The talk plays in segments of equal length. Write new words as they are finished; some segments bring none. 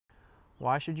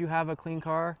Why should you have a clean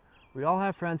car? We all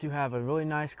have friends who have a really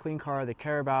nice clean car, they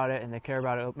care about it, and they care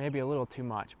about it maybe a little too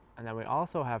much. And then we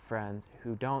also have friends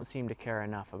who don't seem to care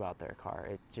enough about their car.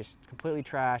 It's just completely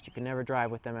trashed, you can never drive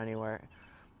with them anywhere,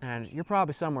 and you're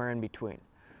probably somewhere in between.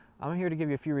 I'm here to give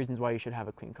you a few reasons why you should have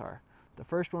a clean car. The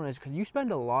first one is because you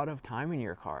spend a lot of time in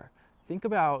your car. Think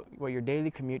about what your daily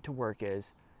commute to work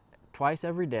is, twice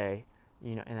every day,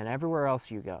 and then everywhere else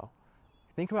you go.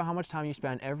 Think about how much time you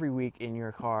spend every week in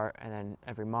your car, and then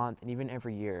every month, and even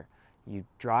every year. You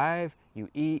drive, you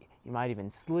eat, you might even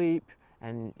sleep,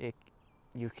 and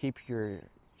you keep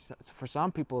for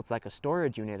some people it's like a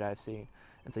storage unit I've seen.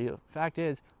 And so the fact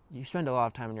is, you spend a lot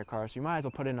of time in your car, so you might as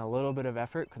well put in a little bit of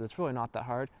effort, because it's really not that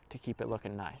hard to keep it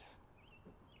looking nice.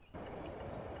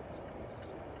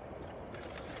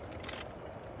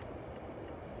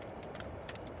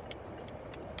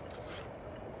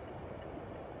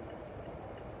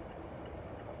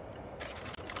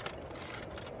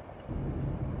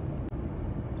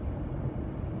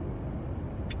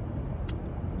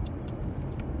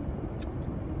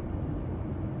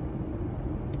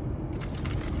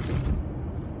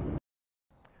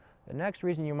 The next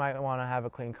reason you might want to have a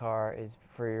clean car is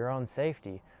for your own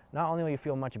safety. Not only will you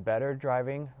feel much better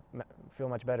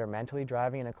mentally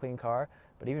driving in a clean car,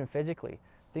 but even physically.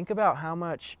 Think about how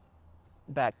much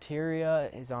bacteria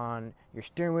is on your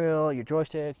steering wheel, your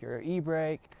joystick, your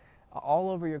e-brake,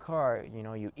 all over your car.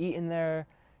 You eat in there,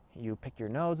 you pick your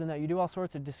nose in there, you do all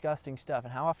sorts of disgusting stuff.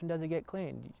 And how often does it get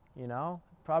cleaned?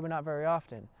 Probably not very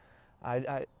often. I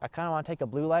kind of want to take a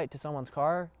blue light to someone's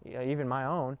car, even my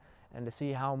own, and to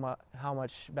see how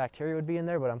much bacteria would be in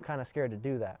there, but I'm kind of scared to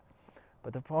do that.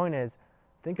 But the point is,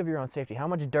 think of your own safety. How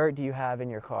much dirt do you have in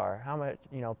your car? How much,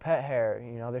 pet hair?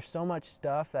 There's so much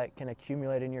stuff that can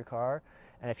accumulate in your car,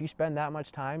 and if you spend that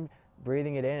much time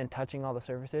breathing it in and touching all the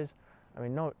surfaces,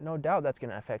 no doubt that's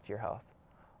going to affect your health.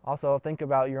 Also, think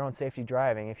about your own safety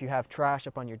driving. If you have trash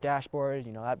up on your dashboard,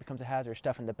 that becomes a hazard.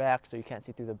 Stuff in the back, so you can't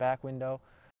see through the back window.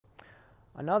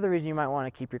 Another reason you might want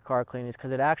to keep your car clean is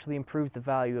because it actually improves the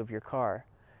value of your car.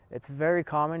 It's very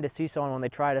common to see someone when they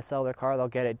try to sell their car, they'll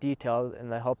get it detailed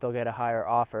and they hope they'll get a higher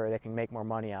offer, they can make more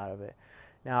money out of it.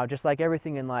 Now, just like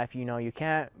everything in life, you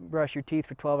can't brush your teeth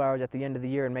for 12 hours at the end of the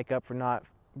year and make up for not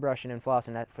brushing and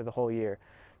flossing that for the whole year.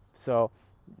 So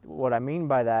what I mean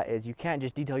by that is you can't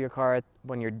just detail your car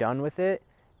when you're done with it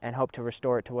and hope to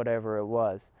restore it to whatever it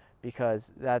was,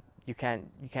 because you can't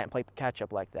play catch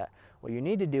up like that. What you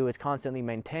need to do is constantly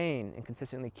maintain and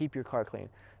consistently keep your car clean.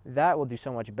 That will do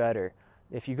so much better.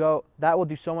 That will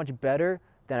do so much better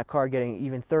than a car getting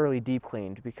even thoroughly deep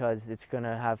cleaned, because it's going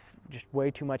to have just way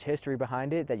too much history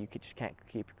behind it that you just can't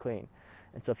keep it clean.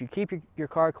 And so if you keep your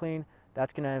car clean,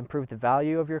 that's going to improve the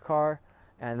value of your car,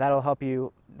 and that'll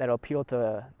appeal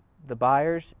to the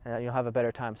buyers, and you'll have a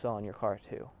better time selling your car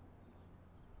too.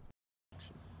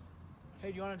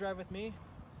 Hey, do you want to drive with me?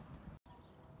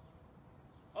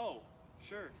 Oh,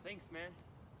 sure. Thanks, man.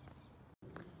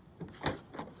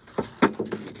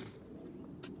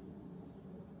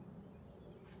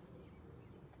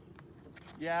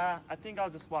 Yeah, I think I'll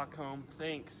just walk home.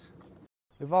 Thanks.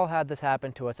 We've all had this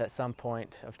happen to us at some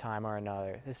point of time or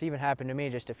another. This even happened to me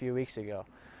just a few weeks ago.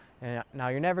 And now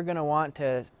you're never going to want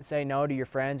to say no to your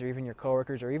friends or even your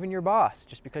coworkers or even your boss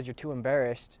just because you're too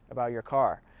embarrassed about your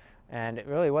car. And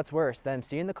really, what's worse, them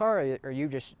seeing the car, or you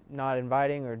just not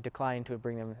inviting or declining to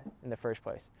bring them in the first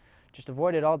place? Just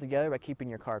avoid it altogether by keeping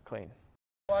your car clean.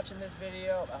 Watching this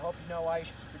video, I hope you know why you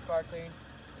should keep your car clean.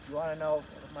 If you want to know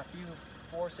my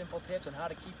 4 simple tips on how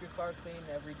to keep your car clean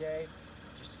every day,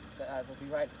 will be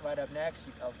right up next.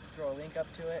 I'll throw a link up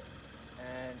to it.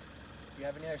 And if you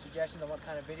have any other suggestions on what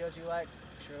kind of videos you like,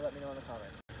 be sure to let me know in the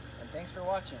comments. And thanks for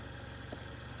watching.